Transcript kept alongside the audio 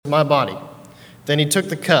my body." Then he took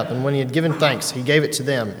the cup, and when he had given thanks, he gave it to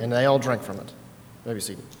them, and they all drank from it. May be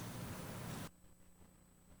seated.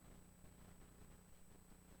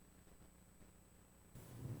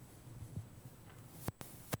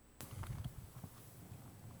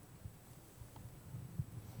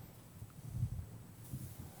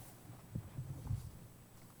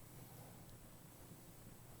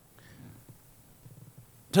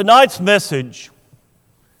 Tonight's message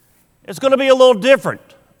is going to be a little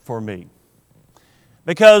different for me,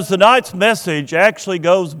 because tonight's message actually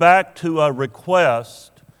goes back to a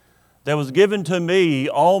request that was given to me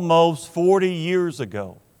almost 40 years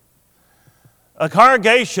ago. A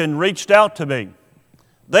congregation reached out to me.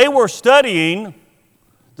 They were studying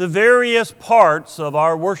the various parts of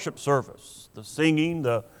our worship service: the singing,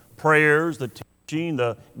 the prayers, the teaching,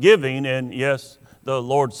 the giving, and yes, the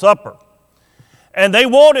Lord's Supper. And they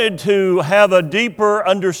wanted to have a deeper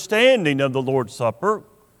understanding of the Lord's Supper,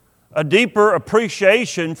 a deeper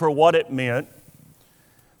appreciation for what it meant.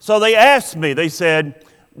 So they asked me, they said,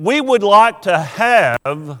 "We would like to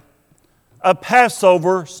have a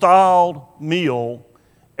Passover-styled meal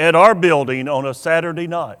at our building on a Saturday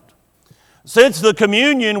night. Since the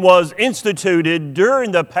communion was instituted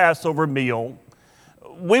during the Passover meal,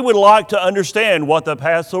 we would like to understand what the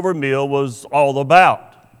Passover meal was all about."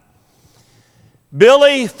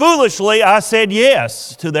 Billy, foolishly, I said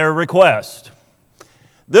yes to their request.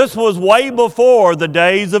 This was way before the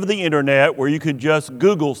days of the internet where you could just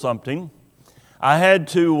Google something. I had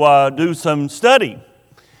to do some study,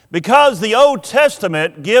 because the Old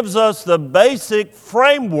Testament gives us the basic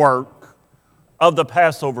framework of the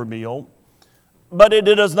Passover meal, but it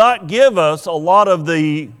does not give us a lot of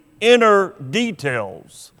the inner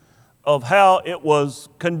details of how it was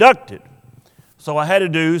conducted. So I had to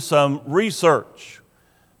do some research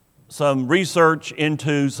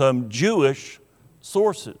into some Jewish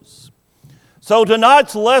sources. So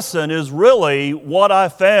tonight's lesson is really what I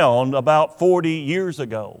found about 40 years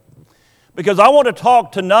ago, because I want to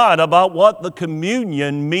talk tonight about what the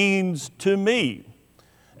communion means to me.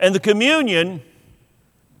 And the communion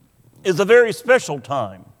is a very special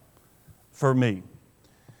time for me.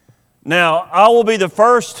 Now, I will be the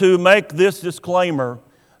first to make this disclaimer.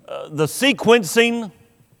 The sequencing,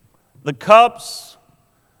 the cups,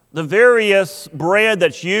 the various bread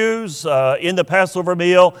that's used in the Passover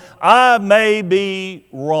meal, I may be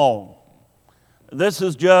wrong. This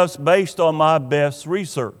is just based on my best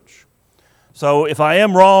research. So if I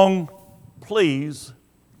am wrong, please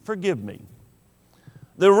forgive me.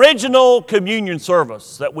 The original communion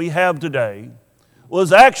service that we have today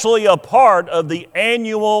was actually a part of the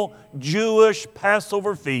annual Jewish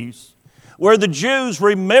Passover feast, where the Jews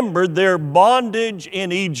remembered their bondage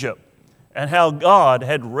in Egypt and how God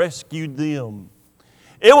had rescued them.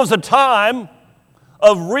 It was a time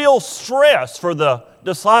of real stress for the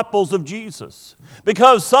disciples of Jesus,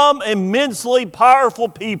 because some immensely powerful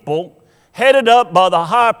people, headed up by the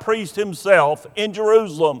high priest himself in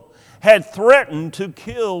Jerusalem, had threatened to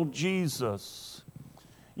kill Jesus.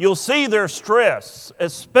 You'll see their stress,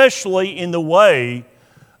 especially in the way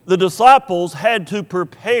the disciples had to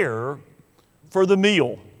prepare for the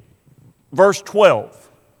meal. Verse 12.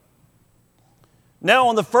 "Now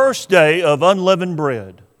on the first day of unleavened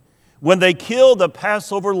bread, when they killed the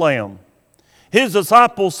Passover lamb, his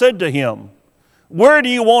disciples said to him, 'Where do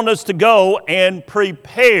you want us to go and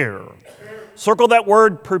prepare?'" Circle that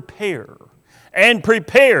word, prepare. "And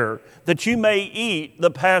prepare that you may eat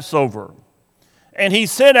the Passover." And he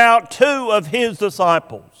sent out 2 of his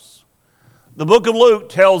disciples. The book of Luke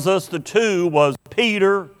tells us the 2 was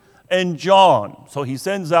Peter and John. So he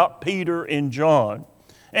sends out Peter and John.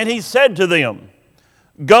 And he said to them,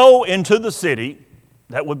 "Go into the city,"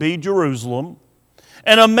 that would be Jerusalem,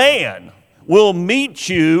 "and a man will meet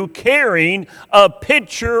you carrying a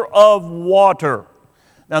pitcher of water."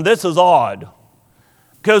 Now this is odd,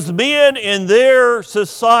 because men in their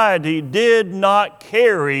society did not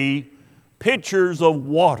carry pitchers of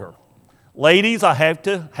water. Ladies, I hate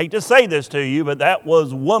to say this to you, but that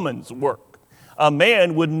was woman's work. A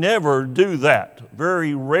man would never do that,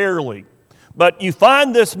 very rarely. But you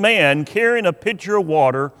find this man carrying a pitcher of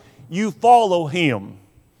water, you follow him.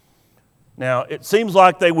 Now, it seems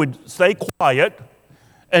like they would stay quiet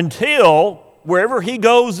until wherever he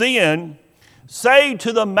goes in, say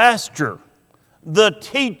to the master, the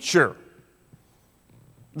teacher,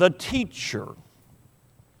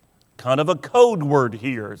 kind of a code word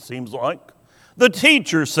here, it seems like. The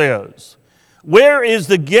teacher says, "Where is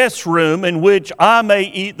the guest room in which I may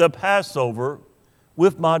eat the Passover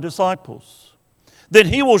with my disciples?" Then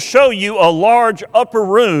he will show you a large upper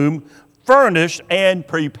room furnished and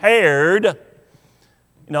prepared.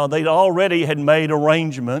 They'd already had made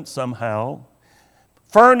arrangements somehow,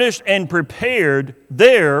 furnished and prepared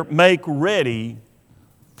their make ready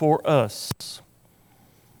for us.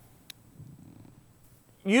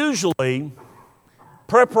 Usually,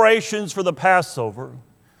 preparations for the Passover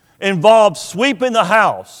involved sweeping the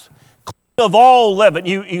house clean of all leaven.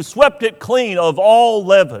 You swept it clean of all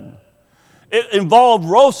leaven. It involved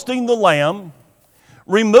roasting the lamb,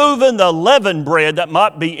 removing the leavened bread that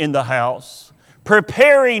might be in the house,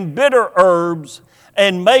 preparing bitter herbs,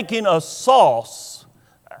 and making a sauce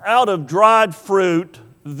out of dried fruit,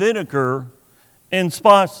 vinegar, and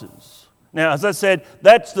spices. Now, as I said,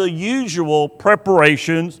 that's the usual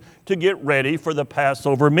preparations to get ready for the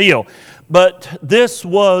Passover meal. But this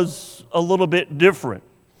was a little bit different.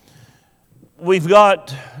 We've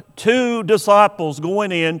got two disciples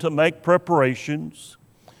going in to make preparations.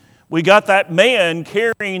 We got that man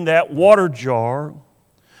carrying that water jar.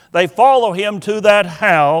 They follow him to that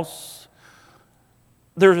house.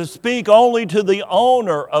 They're to speak only to the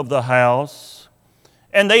owner of the house.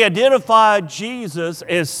 And they identify Jesus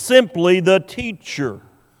as simply the teacher,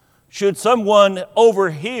 should someone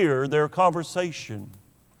overhear their conversation.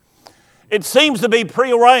 It seems to be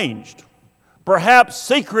prearranged, perhaps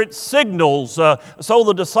secret signals, so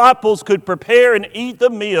the disciples could prepare and eat the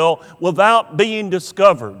meal without being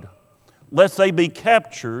discovered, lest they be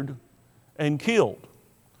captured and killed.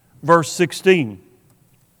 Verse 16.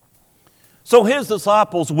 So his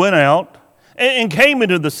disciples went out and came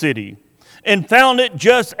into the city and found it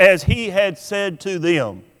just as he had said to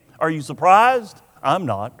them. Are you surprised? I'm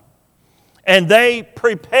not. And they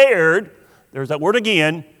prepared, there's that word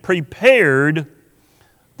again, prepared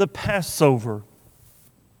the Passover.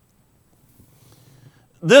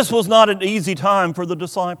 This was not an easy time for the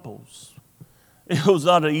disciples. It was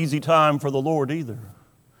not an easy time for the Lord either.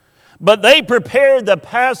 But they prepared the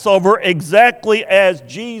Passover exactly as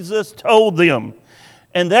Jesus told them.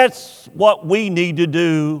 And that's what we need to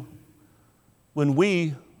do when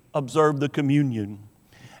we observe the communion.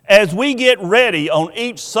 As we get ready on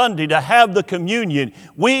each Sunday to have the communion,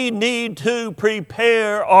 we need to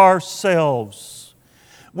prepare ourselves.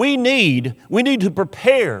 We need to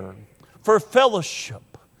prepare for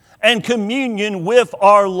fellowship and communion with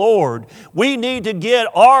our Lord. We need to get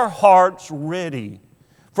our hearts ready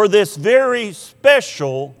for this very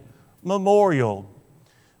special memorial.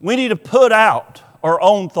 We need to put out our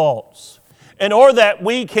own thoughts in order that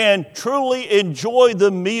we can truly enjoy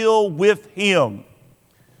the meal with Him,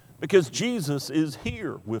 because Jesus is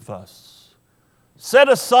here with us. We set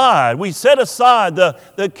aside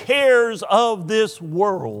the cares of this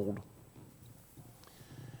world.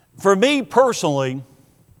 For me personally,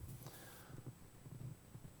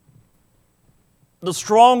 the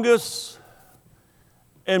strongest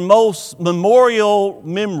and most memorial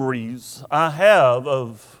memories I have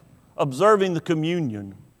of observing the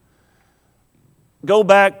communion go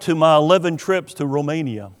back to my 11 trips to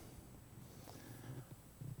Romania.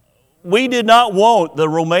 We did not want the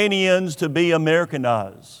Romanians to be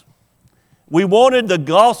Americanized. We wanted the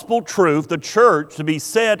gospel truth, the church, to be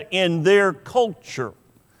set in their culture.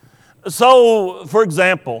 So, for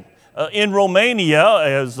example, in Romania,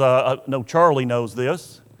 as no, Charlie knows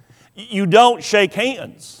this, you don't shake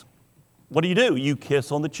hands. What do? You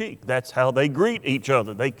kiss on the cheek. That's how they greet each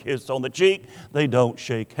other. They kiss on the cheek. They don't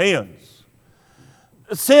shake hands.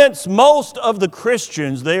 Since most of the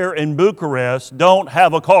Christians there in Bucharest don't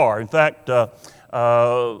have a car, in fact,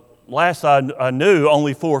 last I knew,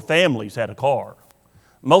 only 4 families had a car.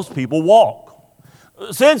 Most people walk.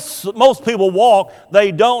 Since most people walk,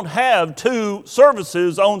 they don't have 2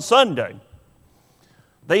 services on Sunday.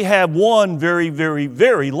 They have one very, very,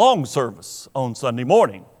 very long service on Sunday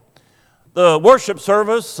morning. The worship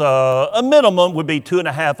service, a minimum would be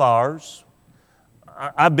 2.5 hours.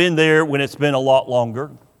 I've been there when it's been a lot longer.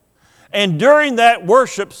 And during that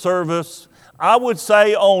worship service, I would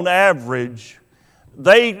say on average,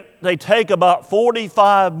 they take about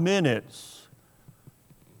 45 minutes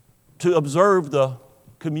to observe the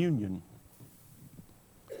communion.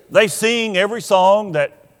 They sing every song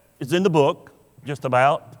that is in the book, just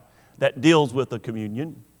about, that deals with the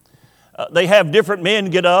communion. They have different men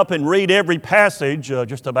get up and read every passage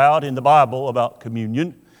just about in the Bible about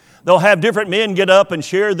communion. They'll have different men get up and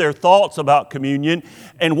share their thoughts about communion.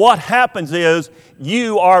 And what happens is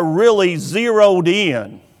you are really zeroed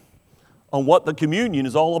in on what the communion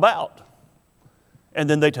is all about. And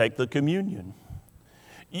then they take the communion.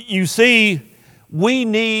 You see, we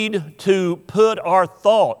need to put our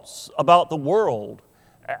thoughts about the world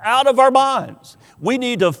out of our minds. We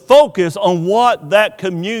need to focus on what that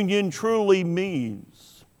communion truly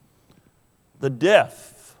means. The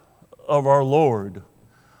death of our Lord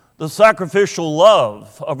the sacrificial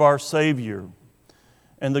love of our Savior,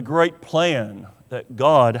 and the great plan that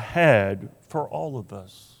God had for all of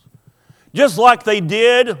us. Just like they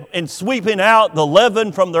did in sweeping out the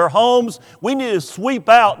leaven from their homes, we need to sweep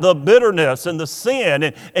out the bitterness and the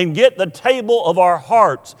sin and get the table of our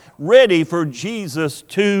hearts ready for Jesus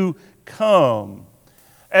to come.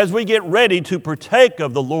 As we get ready to partake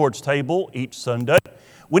of the Lord's table each Sunday,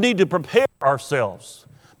 we need to prepare ourselves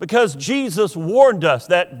because Jesus warned us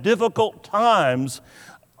that difficult times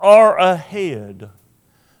are ahead.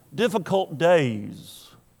 Difficult days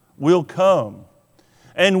will come.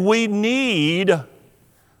 And we need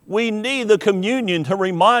the communion to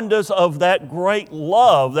remind us of that great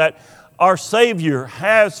love that our Savior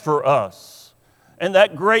has for us and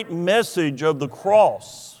that great message of the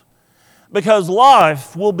cross. Because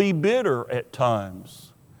life will be bitter at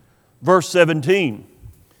times. Verse 17,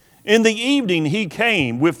 in the evening he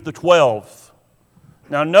came with the 12.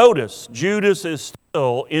 Now notice, Judas is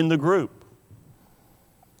still in the group.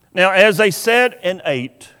 Now as they sat and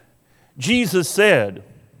ate, Jesus said,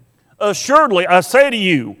 assuredly, I say to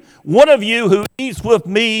you, one of you who eats with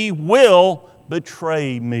me will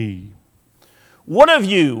betray me. One of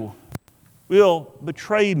you will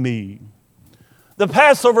betray me. The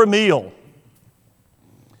Passover meal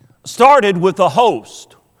started with the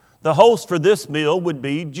host. The host for this meal would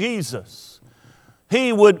be Jesus.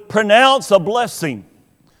 He would pronounce a blessing,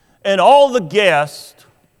 and all the guests,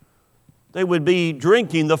 they would be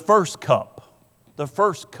drinking the first cup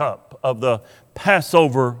of the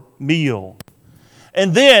Passover meal.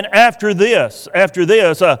 And then after this,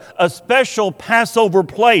 a special Passover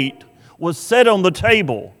plate was set on the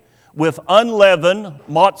table with unleavened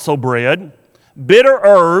matzo bread, bitter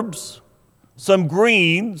herbs, some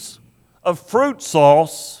greens, a fruit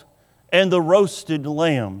sauce, and the roasted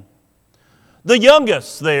lamb. The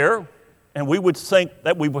youngest there, and we would think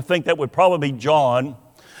that would probably be John,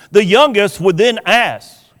 the youngest would then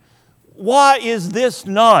ask, why is this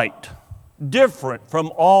night different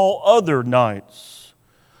from all other nights?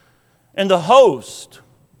 And the host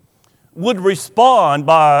would respond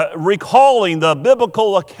by recalling the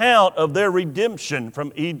biblical account of their redemption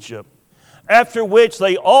from Egypt, after which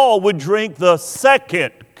they all would drink the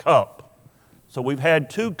second cup. So we've had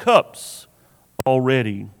 2 cups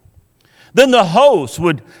already. Then the host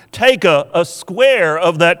would take a square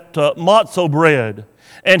of that matzo bread,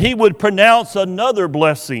 and he would pronounce another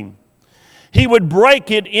blessing. He would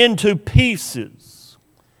break it into pieces.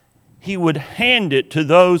 He would hand it to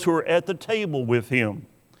those who were at the table with him.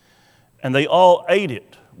 And they all ate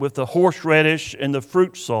it with the horseradish and the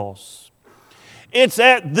fruit sauce. It's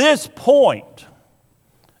at this point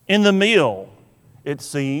in the meal, it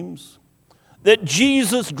seems, that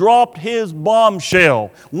Jesus dropped his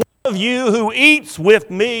bombshell. One of you who eats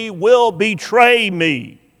with me will betray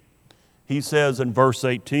me. He says in verse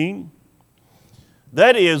 18,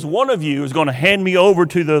 that is, one of you is going to hand me over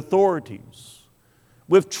to the authorities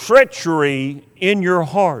with treachery in your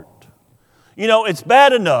heart. You know, it's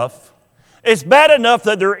bad enough. It's bad enough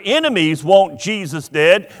that their enemies want Jesus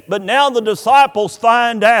dead, but now the disciples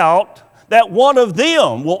find out that one of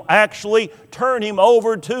them will actually turn him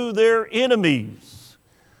over to their enemies.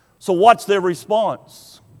 So what's their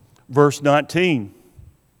response? Verse 19.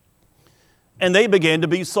 And they began to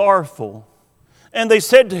be sorrowful. And they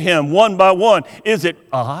said to him one by one, is it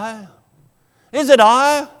I? Is it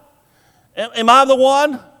I? Am I the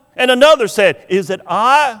one? And another said, is it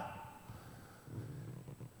I?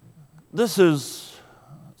 This is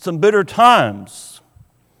some bitter times,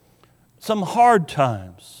 some hard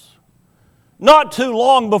times. Not too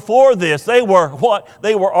long before this, they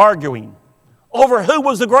were arguing over who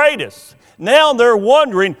was the greatest. Now they're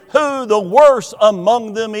wondering who the worst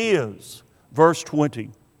among them is. Verse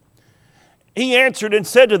 20. He answered and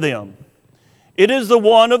said to them, it is the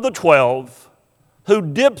one of the 12 who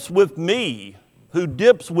dips with me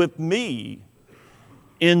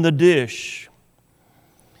in the dish.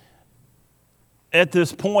 At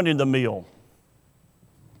this point in the meal,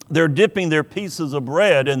 they're dipping their pieces of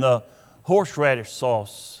bread in the horseradish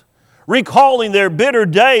sauce, recalling their bitter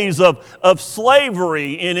days of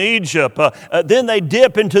slavery in Egypt. Then they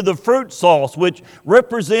dip into the fruit sauce, which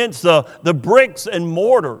represents the bricks and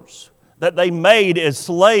mortars that they made as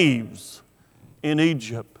slaves in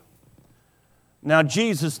Egypt. Now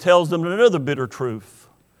Jesus tells them another bitter truth.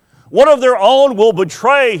 One of their own will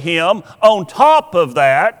betray him. On top of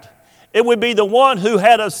that, it would be the one who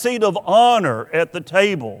had a seat of honor at the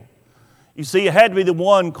table. You see, it had to be the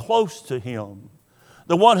one close to him,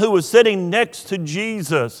 the one who was sitting next to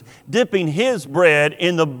Jesus, dipping his bread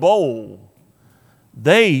in the bowl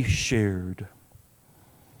they shared.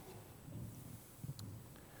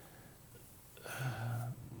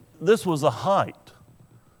 this was the height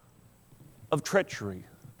of treachery.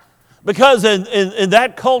 Because in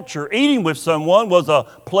that culture, eating with someone was a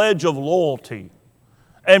pledge of loyalty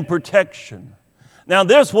and protection. Now,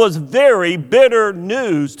 this was very bitter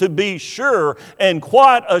news, to be sure, and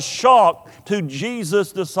quite a shock to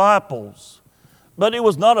Jesus' disciples. But it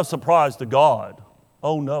was not a surprise to God.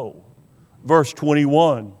 Oh no. Verse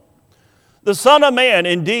 21. The Son of Man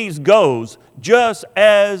indeed goes just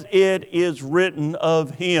as it is written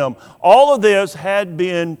of him. All of this had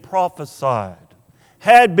been prophesied,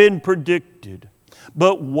 had been predicted.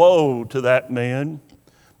 But woe to that man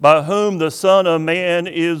by whom the Son of Man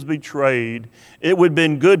is betrayed. It would have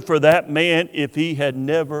been good for that man if he had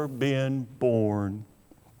never been born.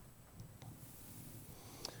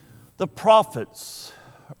 The prophets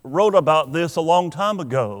wrote about this a long time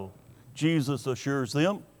ago, Jesus assures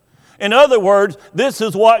them. In other words, this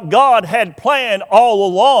is what God had planned all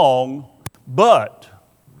along, but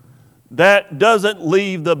that doesn't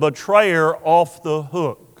leave the betrayer off the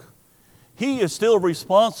hook. He is still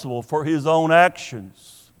responsible for his own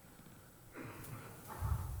actions.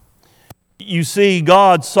 You see,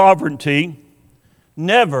 God's sovereignty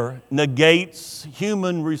never negates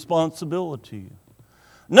human responsibility.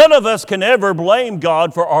 None of us can ever blame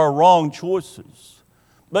God for our wrong choices.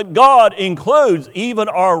 But God includes even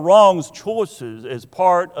our wrong choices as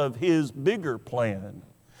part of His bigger plan.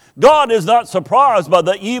 God is not surprised by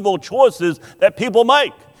the evil choices that people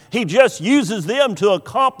make. He just uses them to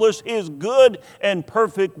accomplish His good and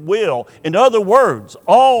perfect will. In other words,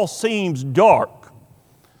 all seems dark.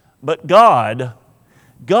 But God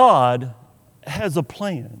has a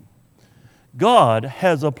plan. God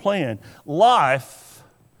has a plan. Life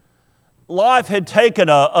had taken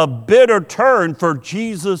a bitter turn for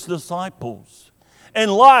Jesus' disciples.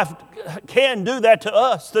 And life can do that to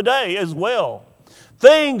us today as well.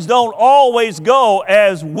 Things don't always go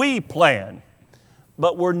as we plan,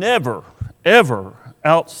 but we're never, ever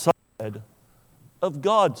outside of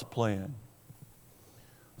God's plan.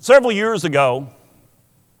 Several years ago,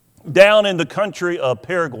 down in the country of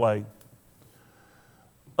Paraguay,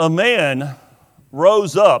 a man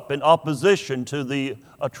rose up in opposition to the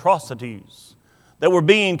atrocities that were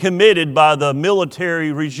being committed by the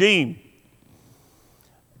military regime.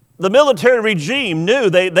 The military regime knew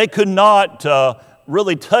they could not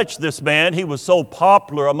really touch this man. He was so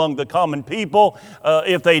popular among the common people.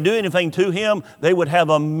 If they do anything to him, they would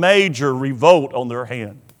have a major revolt on their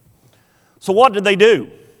hand. So what did they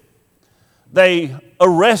do? They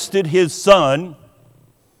arrested his son,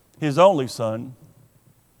 his only son.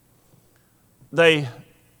 They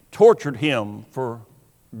tortured him for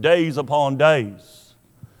days upon days.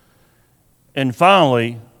 And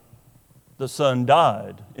finally, the son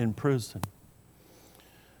died in prison.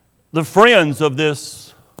 The friends of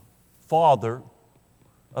this father,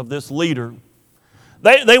 of this leader,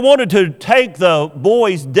 they wanted to take the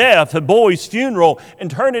boy's death, the boy's funeral, and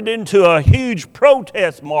turn it into a huge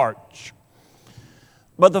protest march.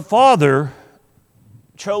 But the father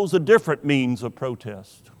chose a different means of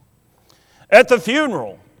protest. At the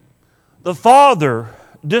funeral, the father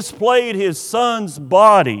displayed his son's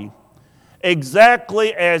body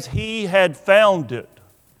exactly as he had found it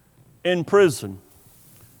in prison.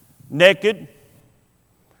 Naked,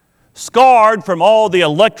 scarred from all the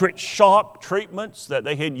electric shock treatments that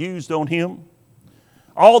they had used on him,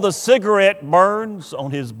 all the cigarette burns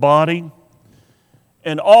on his body,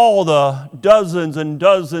 and all the dozens and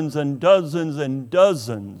dozens and dozens and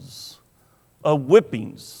dozens of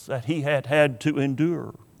whippings that he had had to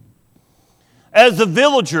endure. As the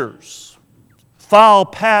villagers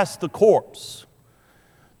filed past the corpse,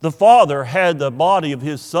 the father had the body of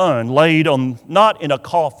his son laid on, not in a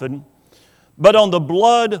coffin, but on the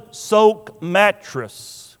blood-soaked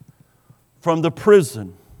mattress from the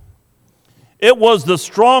prison. It was the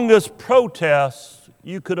strongest protest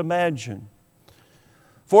you could imagine,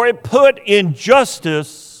 for it put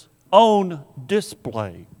injustice on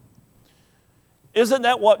display. Isn't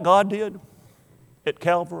that what God did at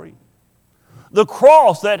Calvary? The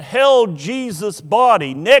cross that held Jesus'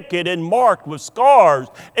 body naked and marked with scars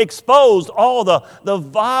exposed all the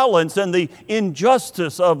violence and the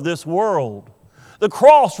injustice of this world. The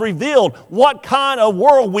cross revealed what kind of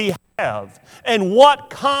world we have and what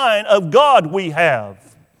kind of God we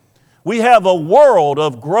have. We have a world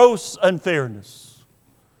of gross unfairness,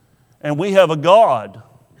 and we have a God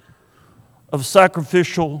of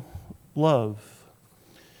sacrificial love.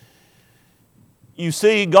 You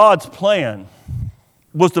see, God's plan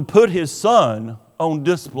was to put His Son on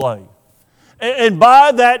display. And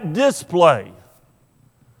by that display,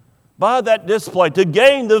 by that display, to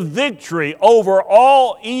gain the victory over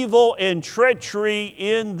all evil and treachery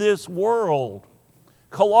in this world.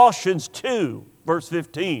 Colossians 2, verse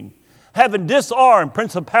 15. Having disarmed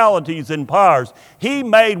principalities and powers, He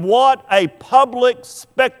made what? A public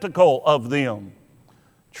spectacle of them,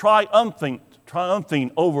 triumphing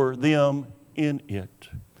over them in it.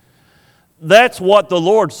 That's what the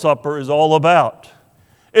Lord's Supper is all about.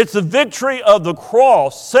 It's the victory of the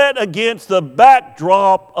cross set against the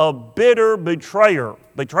backdrop of bitter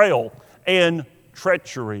betrayal and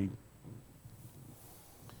treachery.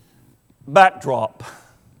 Backdrop.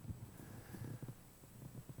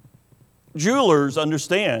 Jewelers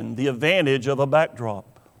understand the advantage of a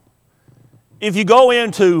backdrop. If you go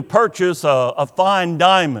in to purchase a fine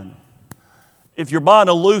diamond, if you're buying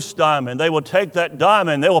a loose diamond, they will take that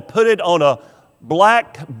diamond, they will put it on a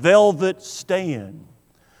black velvet stand.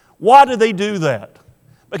 Why do they do that?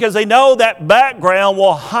 Because they know that background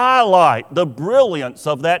will highlight the brilliance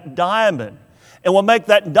of that diamond and will make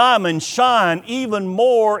that diamond shine even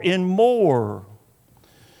more and more.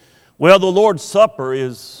 Well, the Lord's Supper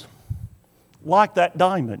is like that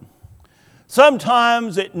diamond.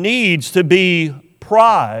 Sometimes it needs to be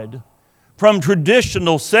pried from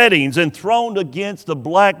traditional settings and thrown against the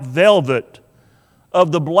black velvet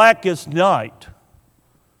of the blackest night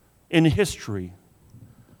in history,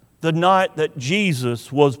 the night that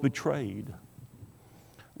Jesus was betrayed.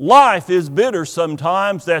 Life is bitter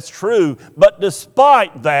sometimes, that's true, but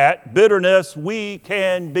despite that bitterness, we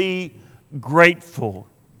can be grateful.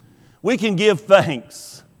 We can give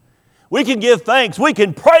thanks. We can give thanks. We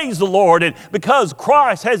can praise the Lord, and because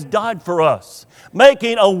Christ has died for us,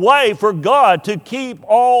 making a way for God to keep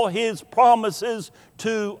all His promises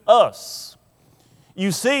to us.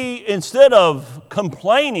 You see, instead of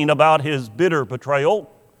complaining about His bitter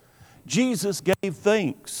betrayal, Jesus gave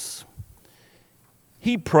thanks.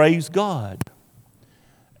 He praised God.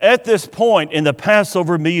 At this point in the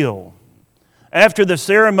Passover meal, after the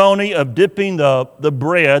ceremony of dipping the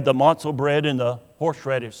bread, the matzo bread, in the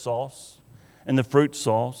horseradish sauce and the fruit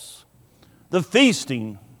sauce, the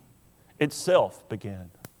feasting itself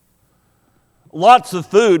began. Lots of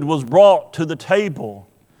food was brought to the table,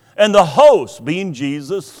 and the host, being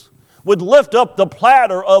Jesus, would lift up the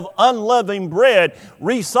platter of unleavened bread,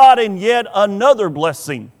 reciting yet another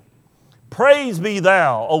blessing. Praise be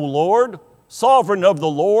thou, O Lord, sovereign of the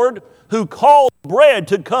Lord, who called bread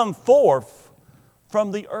to come forth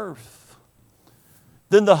from the earth.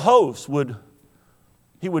 Then the host would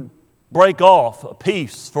break off a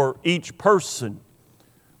piece for each person,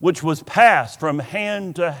 which was passed from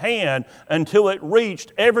hand to hand until it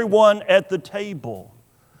reached everyone at the table.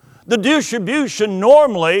 The distribution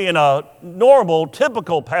normally in a normal,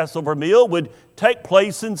 typical Passover meal would take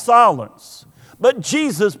place in silence. But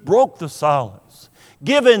Jesus broke the silence,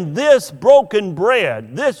 giving this broken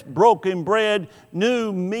bread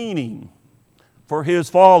new meaning for His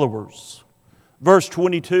followers. Verse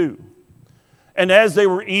 22, and as they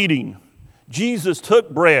were eating, Jesus took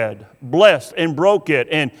bread, blessed and broke it,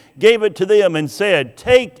 and gave it to them and said,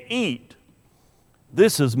 "Take, eat,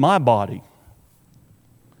 this is my body."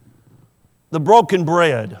 The broken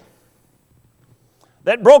bread.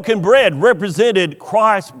 That broken bread represented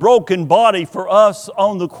Christ's broken body for us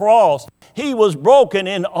on the cross. He was broken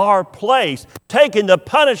in our place, taking the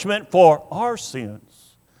punishment for our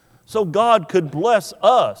sins, so God could bless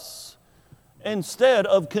us instead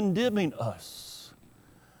of condemning us.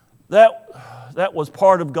 That was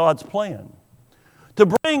part of God's plan, to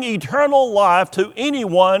bring eternal life to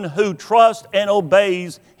anyone who trusts and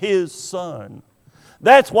obeys His Son.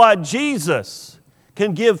 That's why Jesus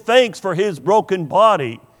can give thanks for His broken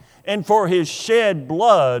body and for His shed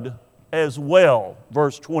blood as well.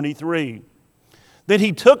 Verse 23. Then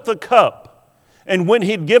He took the cup, and when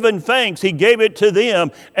He'd given thanks, He gave it to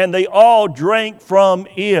them, and they all drank from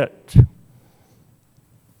it.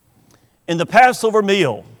 In the Passover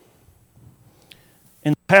meal,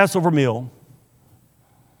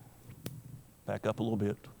 back up a little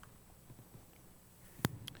bit.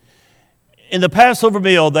 In the Passover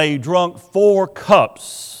meal, they drank 4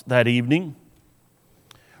 cups that evening,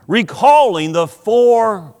 recalling the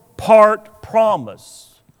 4-part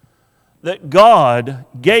promise that God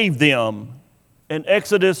gave them in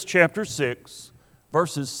Exodus chapter 6,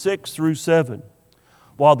 verses 6 through 7,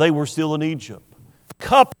 while they were still in Egypt.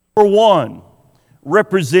 Cup number 1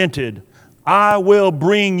 represented, "I will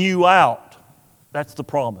bring you out." That's the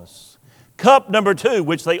promise. Cup number 2,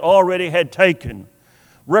 which they already had taken,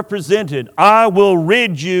 represented, "I will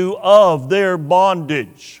rid you of their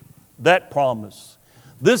bondage." That promise.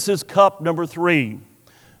 This is cup number 3.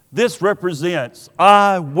 This represents,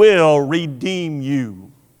 "I will redeem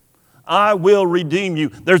you. I will redeem you.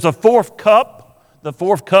 There's a fourth cup. The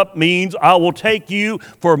fourth cup means I will take you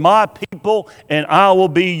for my people and I will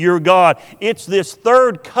be your God. It's this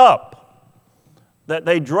third cup that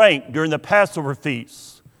they drank during the Passover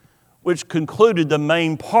feast, which concluded the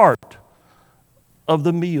main part of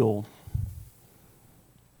the meal.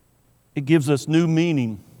 It gives us new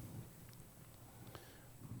meaning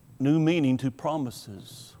to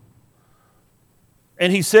promises.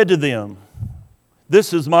 And he said to them,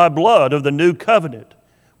 "This is my blood of the new covenant,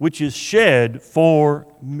 which is shed for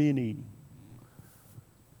many."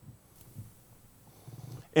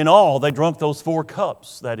 In all, they drank those 4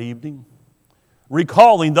 cups that evening,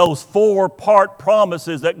 recalling those 4-part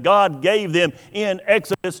promises that God gave them in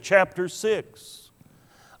Exodus chapter 6.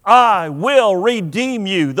 I will redeem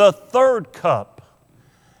you, the third cup.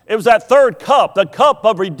 It was that third cup, the cup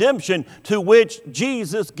of redemption, to which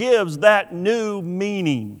Jesus gives that new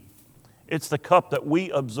meaning. It's the cup that we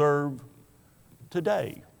observe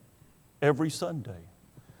today, every Sunday.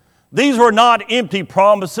 These were not empty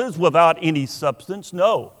promises without any substance,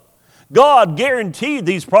 no. God guaranteed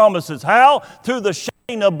these promises. How? Through the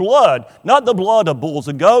shedding of blood. Not the blood of bulls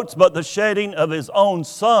and goats, but the shedding of His own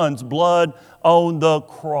Son's blood on the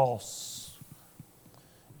cross.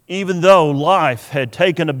 Even though life had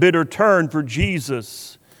taken a bitter turn for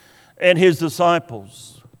Jesus and His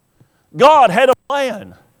disciples, God had a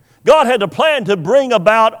plan. God had a plan to bring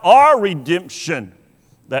about our redemption,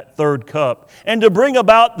 that third cup, and to bring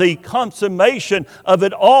about the consummation of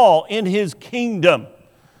it all in His kingdom.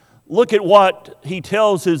 Look at what He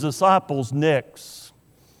tells His disciples next.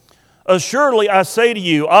 "Assuredly, I say to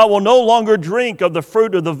you, I will no longer drink of the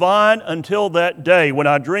fruit of the vine until that day when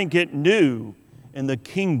I drink it new in the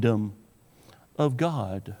kingdom of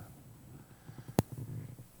God."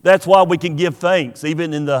 That's why we can give thanks,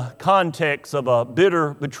 even in the context of a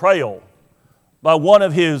bitter betrayal by one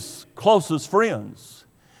of His closest friends.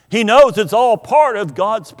 He knows it's all part of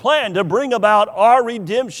God's plan to bring about our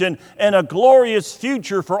redemption and a glorious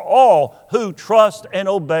future for all who trust and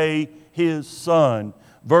obey His Son.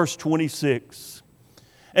 Verse 26.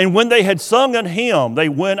 "And when they had sung an hymn, they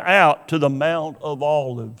went out to the Mount of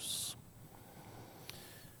Olives."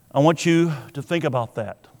 I want you to think about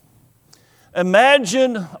that.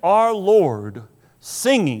 Imagine our Lord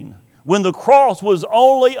singing when the cross was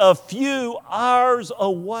only a few hours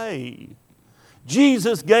away.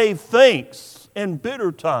 Jesus gave thanks in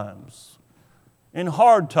bitter times, in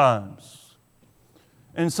hard times,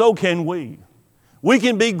 and so can we. We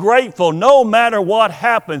can be grateful no matter what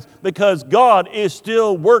happens because God is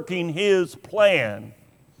still working His plan,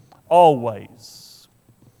 always.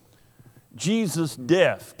 Jesus'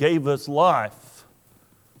 death gave us life,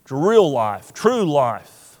 real life, true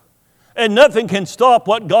life. And nothing can stop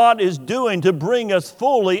what God is doing to bring us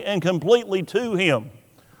fully and completely to Him.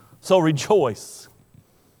 So rejoice.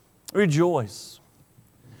 Rejoice.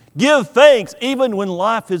 Give thanks even when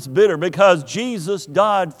life is bitter because Jesus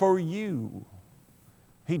died for you.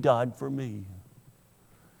 He died for me.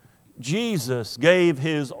 Jesus gave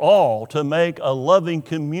His all to make a loving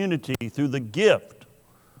community through the gift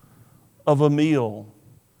of a meal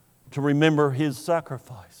to remember His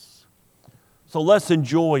sacrifice. So let's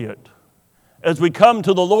enjoy it as we come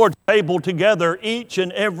to the Lord's table together each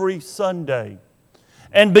and every Sunday.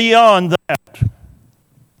 And beyond that,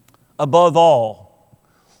 above all,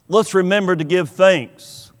 let's remember to give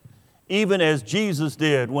thanks, even as Jesus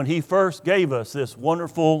did when He first gave us this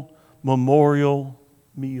wonderful memorial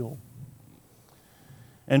meal.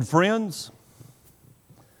 And friends,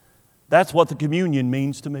 that's what the communion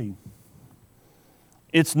means to me.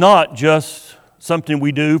 It's not just something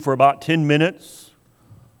we do for about 10 minutes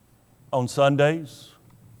on Sundays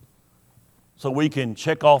so we can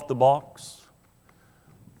check off the box.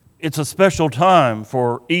 It's a special time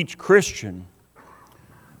for each Christian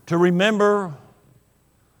to remember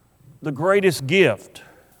the greatest gift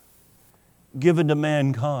given to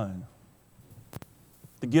mankind,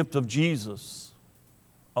 the gift of Jesus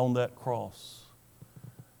on that cross.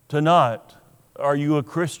 Tonight, are you a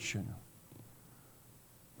Christian?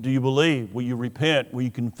 Do you believe? Will you repent? Will you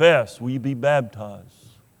confess? Will you be baptized?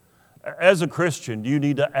 As a Christian, do you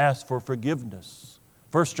need to ask for forgiveness?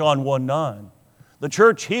 1 John 1:9. The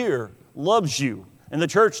church here loves you, and the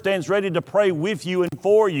church stands ready to pray with you and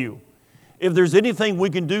for you. If there's anything we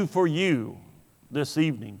can do for you this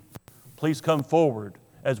evening, please come forward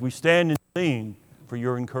as we stand and sing for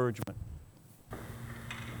your encouragement.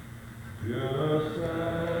 Just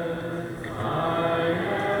as I